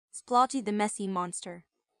Splotchy the Messy Monster.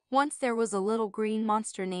 Once there was a little green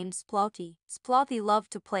monster named Splotchy. Splotchy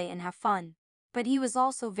loved to play and have fun. But he was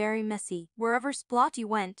also very messy. Wherever Splotchy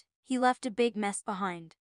went, he left a big mess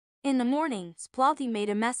behind. In the morning, Splotchy made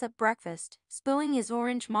a mess at breakfast, spilling his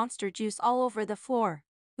orange monster juice all over the floor.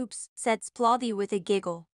 "Oops," said Splotchy with a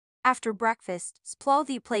giggle. After breakfast,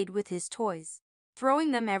 Splotchy played with his toys,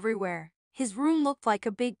 throwing them everywhere. His room looked like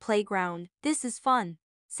a big playground. "This is fun,"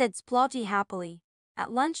 said Splotchy happily. At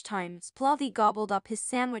lunchtime, Splotchy gobbled up his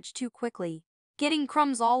sandwich too quickly, getting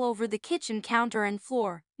crumbs all over the kitchen counter and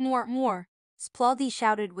floor. More, Splotchy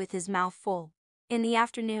shouted with his mouth full. In the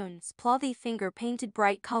afternoon, Splotchy finger painted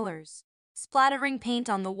bright colors, splattering paint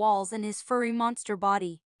on the walls and his furry monster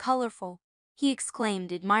body. "Colorful," he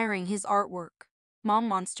exclaimed, admiring his artwork. Mom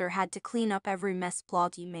Monster had to clean up every mess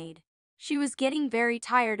Splotchy made. She was getting very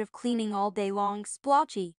tired of cleaning all day long.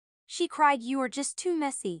 "Splotchy," she cried, "you are just too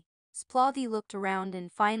messy." Splotchy looked around and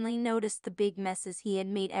finally noticed the big messes he had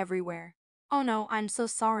made everywhere. "Oh no, I'm so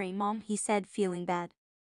sorry, Mom," he said, feeling bad.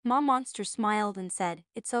 Mom Monster smiled and said,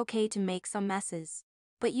 "It's okay to make some messes,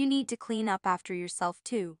 but you need to clean up after yourself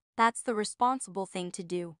too. That's the responsible thing to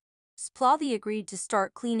do." Splotchy agreed to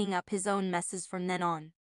start cleaning up his own messes from then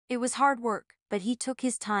on. It was hard work, but he took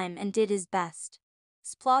his time and did his best.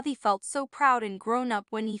 Splotchy felt so proud and grown up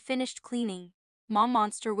when he finished cleaning. Mom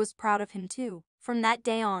Monster was proud of him too. From that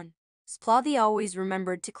day on, Splotchy always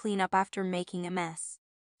remembered to clean up after making a mess.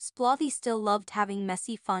 Splotchy still loved having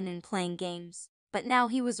messy fun and playing games, but now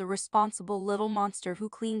he was a responsible little monster who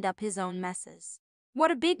cleaned up his own messes.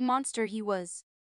 What a big monster he was!